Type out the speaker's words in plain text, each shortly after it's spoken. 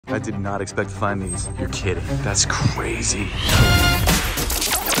I did not expect to find these. You're kidding. That's crazy.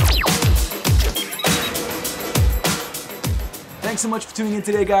 Thanks so much for tuning in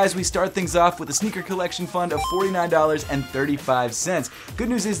today, guys. We start things off with a sneaker collection fund of $49.35. Good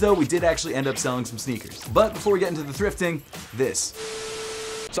news is, though, we did actually end up selling some sneakers. But before we get into the thrifting, this.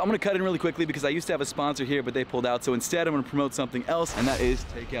 So I'm gonna cut in really quickly because I used to have a sponsor here, but they pulled out. So instead, I'm gonna promote something else, and that is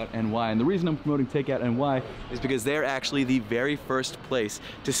Takeout NY. And the reason I'm promoting Takeout NY is because they're actually the very first place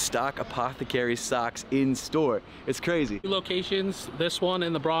to stock Apothecary socks in store. It's crazy. Two locations, this one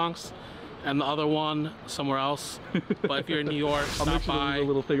in the Bronx, and the other one somewhere else. But if you're in New York, stop by. A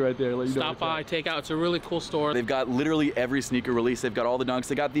little thing right there. Let you know stop by, Takeout. It's a really cool store. They've got literally every sneaker release. They've got all the dunks.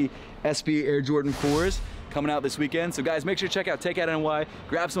 They got the SB Air Jordan 4s coming out this weekend. So guys, make sure to check out Takeout NY.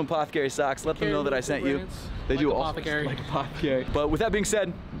 Grab some Apothecary socks. Let them know that I sent you. They do all like Apothecary. But with that being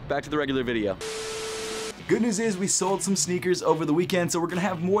said, back to the regular video. Good news is we sold some sneakers over the weekend, so we're gonna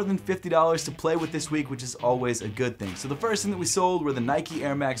have more than $50 to play with this week, which is always a good thing. So the first thing that we sold were the Nike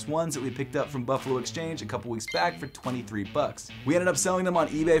Air Max 1s that we picked up from Buffalo Exchange a couple weeks back for 23 bucks. We ended up selling them on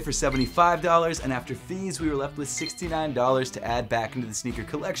eBay for $75, and after fees, we were left with $69 to add back into the sneaker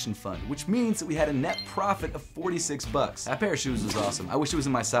collection fund, which means that we had a net profit of 46 bucks. That pair of shoes was awesome. I wish it was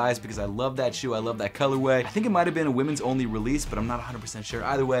in my size because I love that shoe, I love that colorway. I think it might have been a women's only release, but I'm not 100% sure.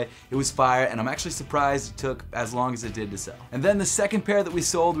 Either way, it was fire, and I'm actually surprised it took as long as it did to sell. And then the second pair that we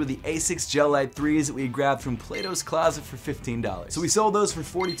sold were the Asics Gel Light 3s that we grabbed from Plato's Closet for $15. So we sold those for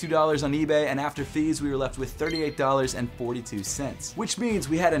 $42 on eBay, and after fees we were left with $38.42, which means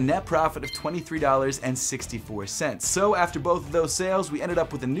we had a net profit of $23.64. So after both of those sales, we ended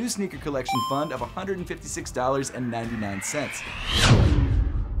up with a new sneaker collection fund of $156.99.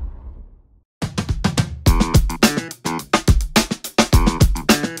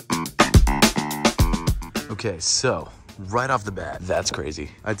 Okay, so right off the bat, that's crazy.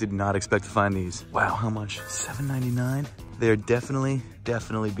 I did not expect to find these. Wow, how much? $7.99? They're definitely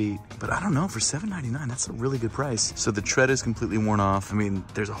beat. But I don't know, for $7.99, that's a really good price. So the tread is completely worn off. I mean,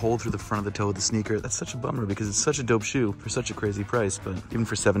 there's a hole through the front of the toe of the sneaker. That's such a bummer because it's such a dope shoe for such a crazy price. But even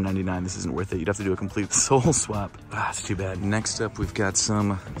for $7.99, this isn't worth it. You'd have to do a complete sole swap. Ah, it's too bad. Next up, we've got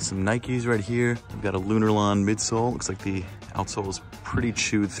some Nikes right here. We've got a Lunarlon midsole. Looks like the outsole is pretty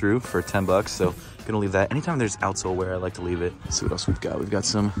chewed through for 10 bucks. So gonna leave that. Anytime there's outsole wear, I like to leave it. Let's see what else we've got. We've got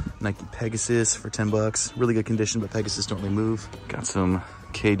some Nike Pegasus for 10 bucks. Really good condition, but Pegasus don't really move. Got some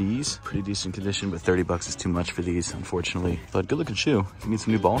KDs, pretty decent condition, but 30 bucks is too much for these, unfortunately. But good looking shoe if you need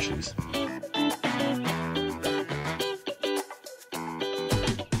some new ball shoes.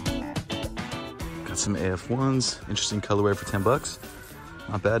 Got some AF1s, interesting colorway for 10 bucks.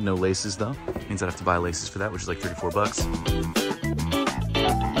 Not bad, no laces though. Means I'd have to buy laces for that, which is like 34 bucks.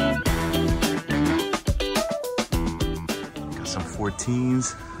 Some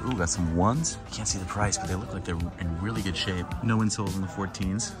 14s. Ooh, got some ones. I can't see the price, but they look like they're in really good shape. No insoles in the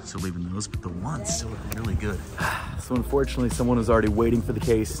 14s, so leaving those, but the ones still look really good. So unfortunately, someone was already waiting for the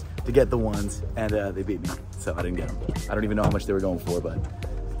case to get the ones, and they beat me, so I didn't get them. I don't even know how much they were going for, but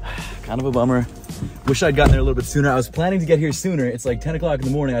kind of a bummer. Wish I'd gotten there a little bit sooner. I was planning to get here sooner. It's like 10 o'clock in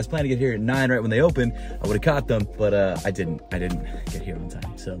the morning. I was planning to get here at 9 right when they open. I would have caught them, but I didn't get here on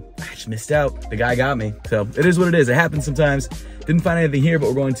time. So I just missed out. The guy got me. So it is what it is. It happens sometimes. Didn't find anything here, but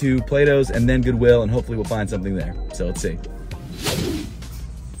we're going to Plato's and then Goodwill, and hopefully we'll find something there. So let's see.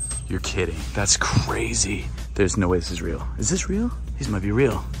 You're kidding. That's crazy. There's no way this is real. Is this real? These might be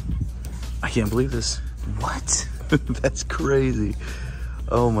real. I can't believe this. What? That's crazy.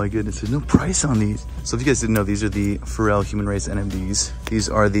 Oh my goodness, there's no price on these. So if you guys didn't know, these are the Pharrell Human Race NMDs. These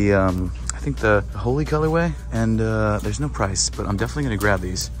are the, I think the Holy colorway, and there's no price, but I'm definitely gonna grab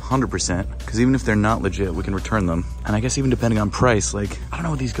these, 100%, because even if they're not legit, we can return them. And I guess even depending on price, like, I don't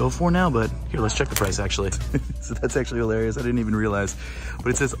know what these go for now, but here, let's check the price actually. So that's actually hilarious, I didn't even realize. But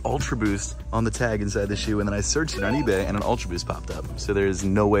it says Ultra Boost on the tag inside the shoe, and then I searched it on eBay, and an Ultra Boost popped up. So there's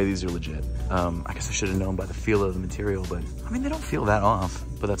no way these are legit. I guess I should have known by the feel of the material, but I mean, they don't feel that off,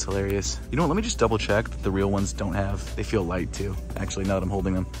 but that's hilarious. You know what, let me just double check that the real ones don't have, they feel light too. Actually, now that I'm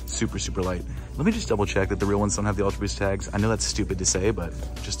holding them, super, super light. Let me just double check that the real ones don't have the Ultra Boost tags. I know that's stupid to say, but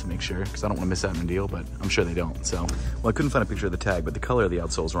just to make sure, because I don't want to miss out on a deal, but I'm sure they don't. So, well, I couldn't find a picture of the tag, but the color of the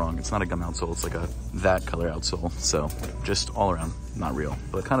outsole is wrong. It's not a gum outsole, it's like that color outsole. So just all around, not real,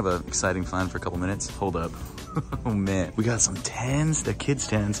 but kind of an exciting find for a couple minutes. Hold up. Oh man, we got some 10s, they're kids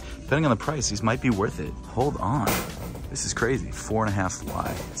 10s. Depending on the price, these might be worth it. Hold on. This is crazy, 4.5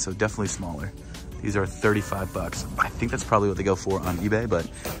 Y, so definitely smaller. These are 35 bucks. I think that's probably what they go for on eBay, but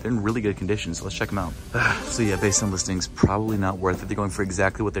they're in really good condition, so let's check them out. So yeah, based on listings, probably not worth it. They're going for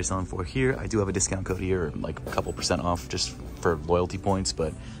exactly what they're selling for here. I do have a discount code here, like a couple % off just for loyalty points,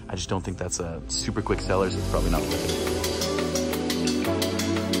 but I just don't think that's a super quick seller, so it's probably not worth it.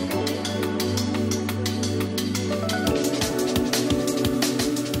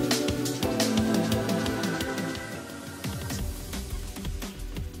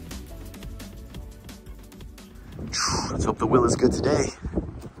 Let's hope the will is good today.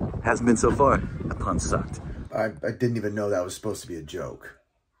 Hasn't been so far. That pun sucked. I didn't even know that was supposed to be a joke.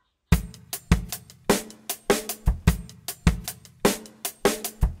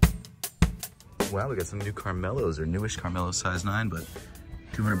 Wow, we got some new Carmelos, or newish Carmelo size 9, but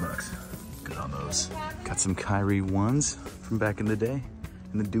 200 bucks. Good on those. Got some Kyrie 1s from back in the day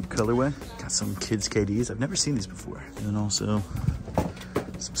in the Duke colorway. Got some kids KDs. I've never seen these before. And then also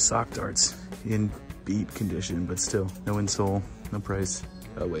some sock darts in beat condition, but still no insole, no price.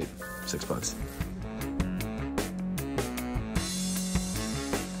 Oh wait, $6.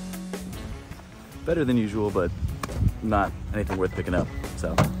 Better than usual, but not anything worth picking up.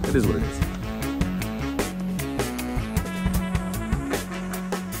 So it is what it is.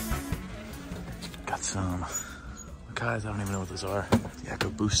 Got some guys, I don't even know what those are. The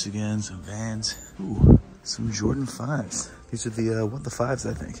Echo Boosts again, some Vans. Ooh, some Jordan 5s. These are the, what, the 5s,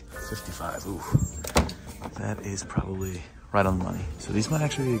 I think. 55, ooh. That is probably right on the money. So these might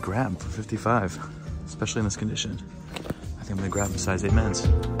actually be a grab for 55, especially in this condition. I think I'm gonna grab them size 8 men's.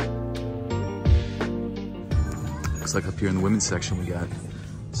 Looks like up here in the women's section, we got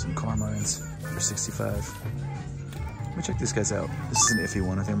some Carmines for 65. Let me check these guys out. This is an iffy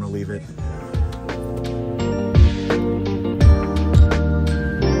one, I think I'm gonna leave it.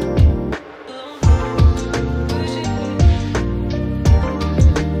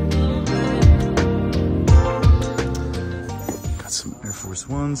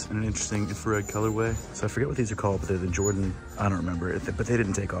 Ones and an interesting infrared colorway. So I forget what these are called, but they're the Jordan, I don't remember it, but they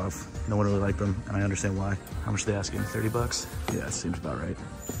didn't take off. No one really liked them, and I understand why. How much are they asking? 30 bucks? Yeah, that seems about right.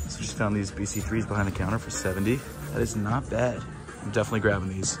 So just found these BC3s behind the counter for 70. That is not bad. I'm definitely grabbing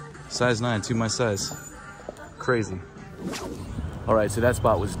these. Size 9, 2 my size. Crazy. All right, so that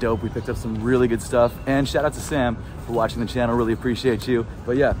spot was dope. We picked up some really good stuff, and shout out to Sam for watching the channel. Really appreciate you.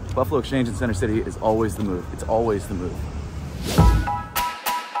 But yeah, Buffalo Exchange in Center City is always the move. It's always the move.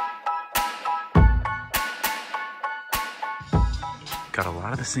 Got a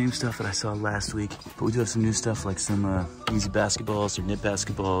lot of the same stuff that I saw last week, but we do have some new stuff like some easy basketballs or knit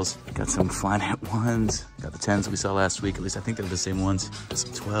basketballs. Got some Flyknit 1s. Got the 10s we saw last week. At least I think they're the same ones. Got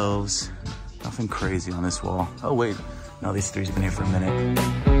some 12s. Nothing crazy on this wall. Oh wait, no, these 3s have been here for a minute.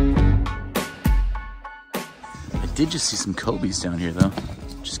 I did just see some Kobe's down here though.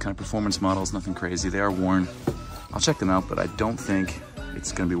 Just kind of performance models, nothing crazy. They are worn. I'll check them out, but I don't think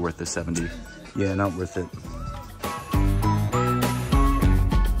it's gonna be worth the 70. Yeah, not worth it.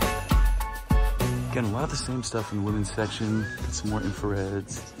 Again, a lot of the same stuff in the women's section. Got some more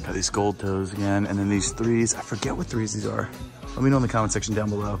infrareds. Got these gold toes again, and then these 3s. I forget what 3s these are. Let me know in the comment section down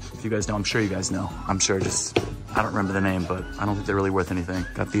below. If you guys know, I'm sure you guys know. I'm sure, just, I don't remember the name, but I don't think they're really worth anything.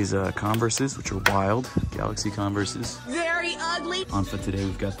 Got these Converses, which are wild. Galaxy Converses. Very ugly. On foot today,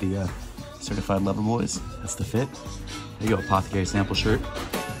 we've got the Certified Lover Boys. That's the fit. There you go, Apothecary sample shirt.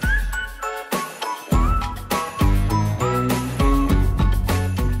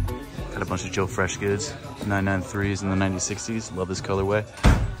 Bunch of Joe Fresh goods, 993s and the 9060s. Love this colorway.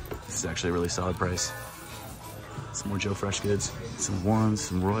 This is actually a really solid price. Some more Joe Fresh goods, some 1s,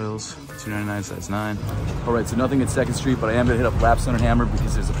 some Royals, $2.99 size 9. All right, so nothing at 2nd Street, but I am gonna hit up Lapstone and Hammer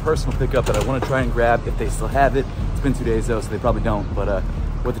because there's a personal pickup that I want to try and grab if they still have it. It's been 2 days though, so they probably don't, but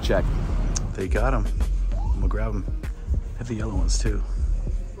worth a check. They got them. I'm gonna grab them. They have the yellow ones too.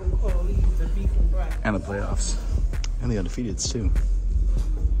 And the playoffs. And the undefeateds too.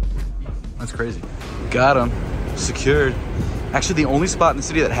 That's crazy. Got them. Secured. Actually, the only spot in the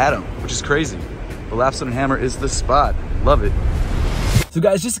city that had them, which is crazy. The Lapstone and Hammer is the spot. Love it. So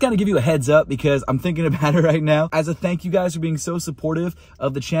guys, just to kind of give you a heads up because I'm thinking about it right now. As a thank you guys for being so supportive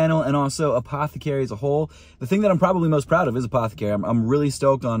of the channel and also Apothecary as a whole. The thing that I'm probably most proud of is Apothecary. I'm really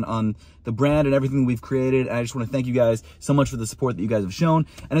stoked on the brand and everything we've created. And I just want to thank you guys so much for the support that you guys have shown.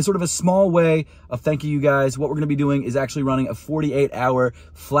 And in sort of a small way of thanking you guys, what we're going to be doing is actually running a 48-hour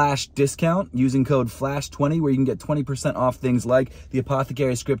flash discount using code FLASH20 where you can get 20% off things like the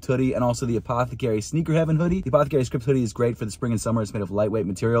Apothecary Script hoodie and also the Apothecary Sneaker Heaven hoodie. The Apothecary Script hoodie is great for the spring and summer. It's made of lightweight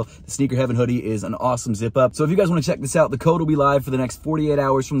material. The Sneaker Heaven hoodie is an awesome zip up. So if you guys want to check this out, the code will be live for the next 48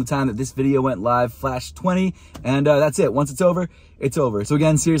 hours from the time that this video went live, flash 20. And that's it. Once it's over, it's over. So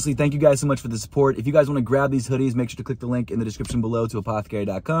again, seriously, thank you guys so much for the support. If you guys want to grab these hoodies, make sure to click the link in the description below to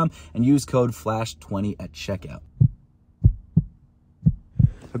apothecary.com and use code FLASH20 at checkout.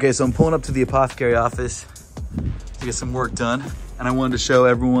 Okay, so I'm pulling up to the apothecary office to get some work done, and I wanted to show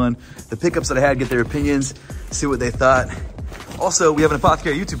everyone the pickups that I had, get their opinions, see what they thought. Also, we have an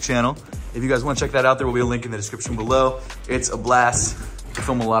apothecary YouTube channel. If you guys want to check that out, there will be a link in the description below. It's a blast. We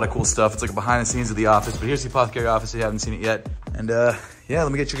film a lot of cool stuff. It's like a behind the scenes of the office, but here's the apothecary office if you haven't seen it yet. And yeah,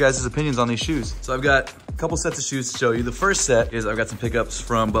 let me get you guys' opinions on these shoes. So I've got a couple sets of shoes to show you. The first set is I've got some pickups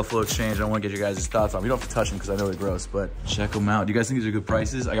from Buffalo Exchange. I want to get your guys' thoughts on them. You don't have to touch them because I know they're gross, but check them out. Do you guys think these are good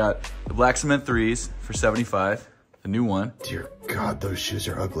prices? I got the black cement 3s for $75, the new one. Dear God, those shoes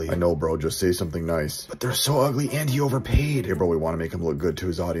are ugly. I know, bro, just say something nice. But they're so ugly and he overpaid. Hey, bro, we want to make him look good to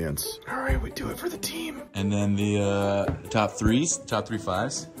his audience. All right, we do it for the team. And then the top 3s, top 3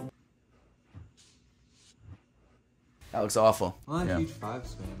 5s. That looks awful. I'm not yeah. a huge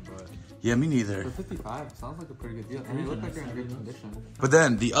 5s fan, but Yeah, me neither. for 55, it sounds like a pretty good deal. And they look like they're in good condition. But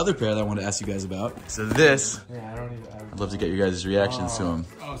then the other pair that I wanted to ask you guys about. So this, Yeah, I don't even. I'd love to get your guys' reactions to them.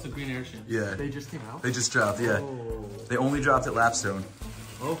 Oh, it's the green airship. Yeah, They just came out? they just dropped. Yeah, Oh, they only dropped at Lapstone.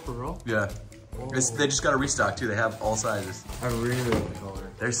 oh for real? Yeah, they just got a restock too. They have all sizes. I really like the color.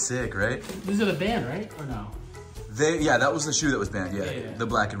 They're sick, right? These are the band, right? Or no? Yeah, that was the shoe that was banned. Yeah, Yeah. the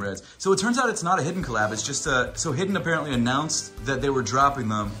black and reds. So it turns out it's not a Hidden collab. It's just so Hidden apparently announced that they were dropping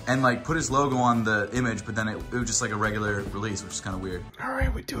them and like put his logo on the image, but then it was just like a regular release, which is kind of weird. All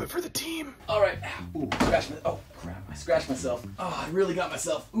right, we do it for the team. All right. Ooh, oh crap! I scratched myself. Oh, I really got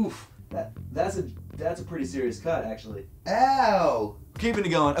myself. Oof. That's a pretty serious cut, actually. Ow! Keeping it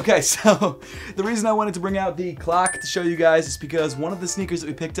going. Okay, so the reason I wanted to bring out the clock to show you guys is because one of the sneakers that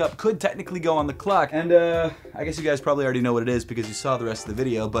we picked up could technically go on the clock. And I guess you guys probably already know what it is because you saw the rest of the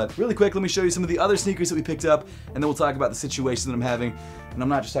video. But really quick, let me show you some of the other sneakers that we picked up, and then we'll talk about the situation that I'm having. And I'm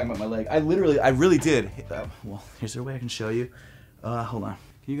not just talking about my leg. I really did. Well, here's a way I can show you. Hold on.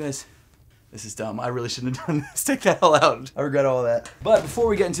 Can you guys... This is dumb. I really shouldn't have done this. Take that all out. I regret all that. But before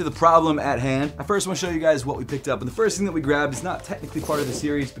we get into the problem at hand, I first want to show you guys what we picked up. And the first thing that we grabbed is not technically part of the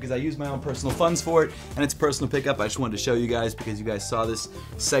series because I used my own personal funds for it, and it's a personal pickup. I just wanted to show you guys because you guys saw this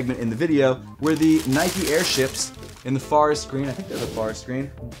segment in the video, were the Nike Airships in the forest green. I think they're the forest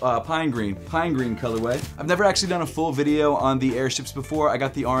green. Pine green colorway. I've never actually done a full video on the Airships before. I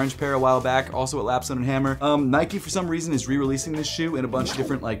got the orange pair a while back, also at Lapstone and Hammer. Nike, for some reason, is re-releasing this shoe in a bunch of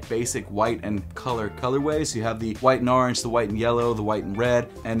different like basic white and colorways. So you have the white and orange, the white and yellow, the white and red,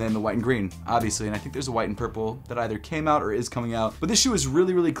 and then the white and green, obviously. And I think there's a white and purple that either came out or is coming out. But this shoe is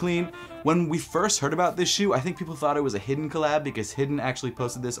really, really clean. When we first heard about this shoe, I think people thought it was a Hidden collab because Hidden actually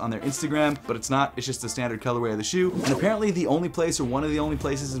posted this on their Instagram, but it's not. It's just the standard colorway of the shoe. And apparently the only place, or one of the only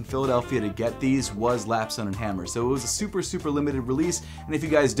places in Philadelphia to get these was Lapstone and Hammer. So it was a super, super limited release. And if you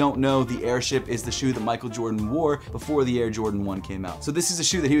guys don't know, the Airship is the shoe that Michael Jordan wore before the Air Jordan 1 came out. So this is a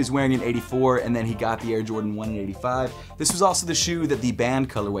shoe that he was wearing in '84, and then he got the Air Jordan 1 in '85. This was also the shoe that the band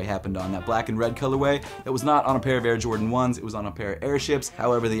colorway happened on, that black and red colorway. It was not on a pair of Air Jordan 1s, it was on a pair of Airships.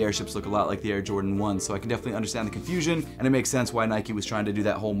 However, the Airships look a lot like the Air Jordan 1, so I can definitely understand the confusion, and it makes sense why Nike was trying to do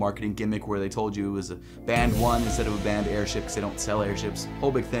that whole marketing gimmick where they told you it was a band 1 instead of a band Airship because they don't sell Airships.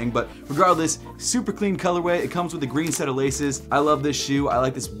 Whole big thing, but regardless, super clean colorway. It comes with a green set of laces. I love this shoe. I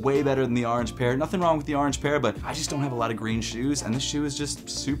like this way better than the orange pair. Nothing wrong with the orange pair, but I just don't have a lot of green shoes, and this shoe is just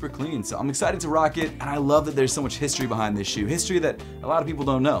super clean. So I'm excited to rock it, and I love that there's so much history behind this shoe. History that a lot of people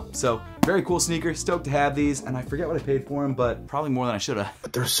don't know. So very cool sneaker. Stoked to have these, and I forget what I paid for them, but probably more than I should have.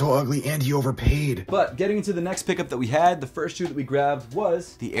 But they're so ugly and he overpaid. But getting into the next pickup that we had, the first shoe that we grabbed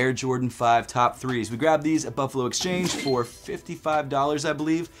was the Air Jordan 5 Top 3s. We grabbed these at Buffalo Exchange for $55, I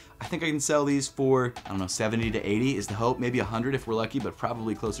believe. I think I can sell these for, I don't know, 70 to 80 is the hope. Maybe 100 if we're lucky, but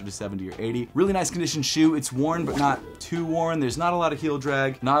probably closer to 70 or 80. Really nice condition shoe. It's worn, but not too worn. There's not a lot of heel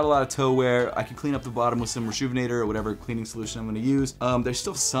drag, not a lot of toe wear. I can clean up the bottom with some Rejuvenator or whatever cleaning solution I'm gonna use. There's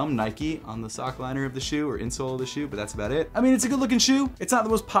still some Nike on the sock liner of the shoe or insole of the shoe, but that's about it. I mean, it's a good looking shoe. It's not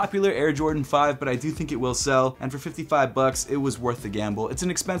the most popular Air Jordan 5, but I do think it will sell. And for 55 bucks, it was worth the gamble. It's an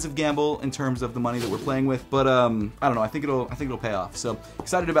expensive gamble in terms of the money that we're playing with, but I don't know. I think it'll pay off. So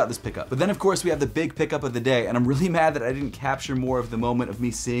excited about this pickup. But then of course we have the big pickup of the day, and I'm really mad that I didn't capture more of the moment of me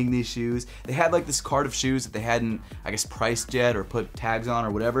seeing these shoes. They had like this cart of shoes that they hadn't, I guess, priced yet or put tags on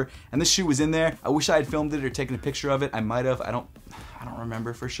or whatever, and this shoe was in there. I wish I had filmed it or taken a picture of it. I might have. I I don't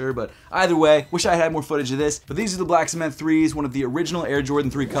remember for sure, but either way, wish I had more footage of this. But these are the Black Cement 3s, one of the original Air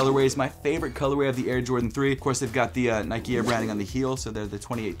Jordan 3 colorways, my favorite colorway of the Air Jordan 3. Of course, they've got the Nike Air branding on the heel, so they're the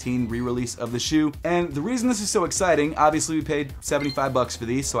 2018 re-release of the shoe. And the reason this is so exciting, obviously we paid 75 bucks for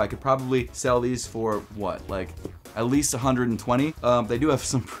these, so I could probably sell these for what, like at least 120. They do have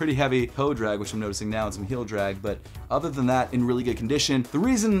some pretty heavy toe drag, which I'm noticing now, and some heel drag, but other than that, in really good condition. The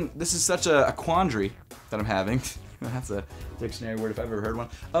reason this is such a quandary that I'm having, that's a dictionary word if I've ever heard one.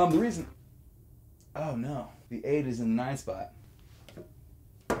 The reason, oh no, the 8 is in the 9 spot.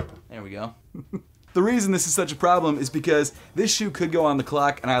 There we go. The reason this is such a problem is because this shoe could go on the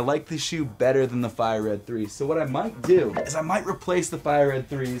clock, and I like this shoe better than the Fire Red 3s. So what I might do is I might replace the Fire Red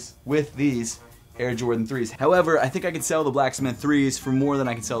 3s with these Air Jordan 3s. However, I think I could sell the Black Cement 3s for more than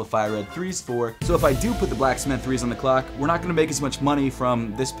I can sell the Fire Red 3s for. So if I do put the Black Cement 3s on the clock, we're not gonna make as much money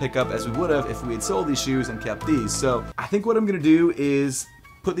from this pickup as we would have if we had sold these shoes and kept these. So I think what I'm gonna do is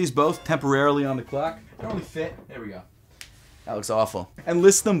put these both temporarily on the clock. They don't really fit. There we go. That looks awful. And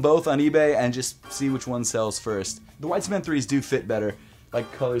list them both on eBay and just see which one sells first. The White Cement 3s do fit better,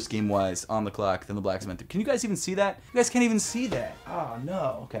 like color scheme wise, on the clock than the Black Cement 3. Can you guys even see that? You guys can't even see that. Oh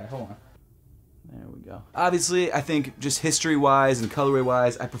no. Okay, hold on. There we go. Obviously, I think just history-wise and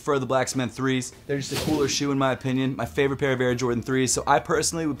colorway-wise, I prefer the Black Cement 3s. They're just a cooler shoe in my opinion. My favorite pair of Air Jordan 3s, so I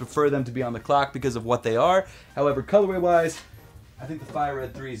personally would prefer them to be on the clock because of what they are. However, colorway-wise, I think the Fire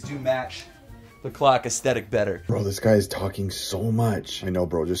Red 3s do match the clock aesthetic better. Bro, this guy is talking so much. I know,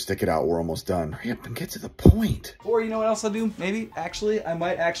 bro, just stick it out. We're almost done. Hurry up and get to the point. Or you know what else I'll do? Maybe, actually, I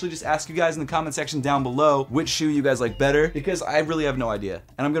might actually just ask you guys in the comment section down below which shoe you guys like better, because I really have no idea.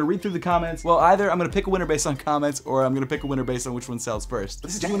 And I'm gonna read through the comments. Well, either I'm gonna pick a winner based on comments, or I'm gonna pick a winner based on which one sells first. But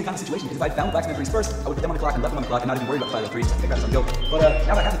this is genuinely kind of a situation, because if I found the Black Cement 3s first, I would put them on the clock and left them on the clock and not even worry about the Fire Red 3s. I think that's on go. But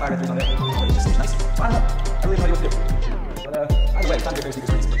now that I have the Fire Red 3s on there, it just seems nice. So I don't know. I really have no idea what to do. But either way, it's time to get sneakers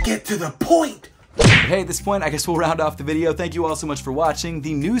for these. Get to the point. Hey, at this point, I guess we'll round off the video. Thank you all so much for watching.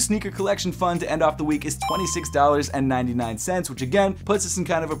 The new sneaker collection fund to end off the week is $26.99, which again, puts us in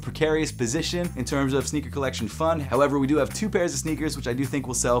kind of a precarious position in terms of sneaker collection fund. However, we do have 2 pairs of sneakers, which I do think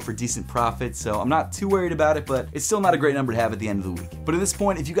will sell for decent profit, so I'm not too worried about it, but it's still not a great number to have at the end of the week. But at this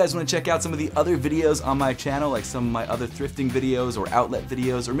point, if you guys want to check out some of the other videos on my channel, like some of my other thrifting videos or outlet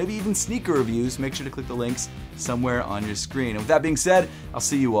videos, or maybe even sneaker reviews, make sure to click the links somewhere on your screen. And with that being said, I'll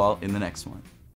see you all in the next one.